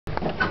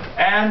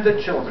and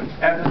the children,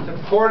 and the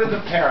support of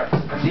the parents,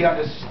 and the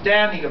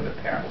understanding of the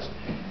parents.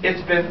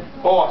 It's been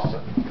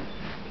awesome.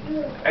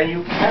 And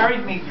you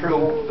carried me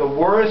through the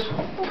worst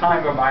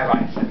time of my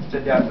life since the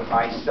death of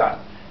my son,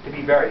 to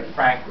be very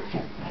frank with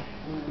you.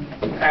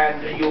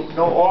 And you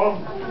know all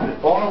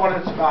what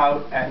it's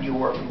about, and you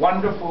were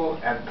wonderful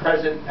and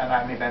present, and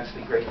I'm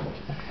immensely grateful.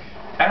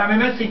 And I'm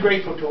immensely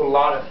grateful to a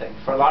lot of things,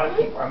 for a lot of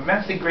people. I'm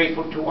immensely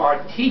grateful to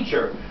our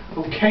teacher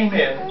who came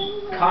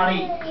in,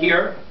 Connie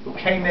here, who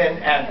came in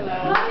and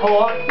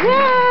taught with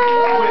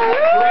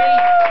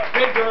great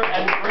vigor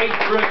and great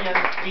brilliance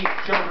these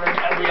children,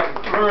 and we have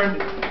learned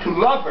to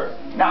love her.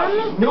 Now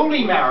she's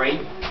newly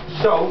married,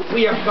 so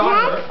we have got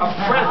her a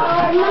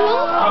present of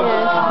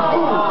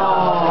food.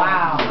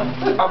 Wow.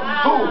 Of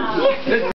food.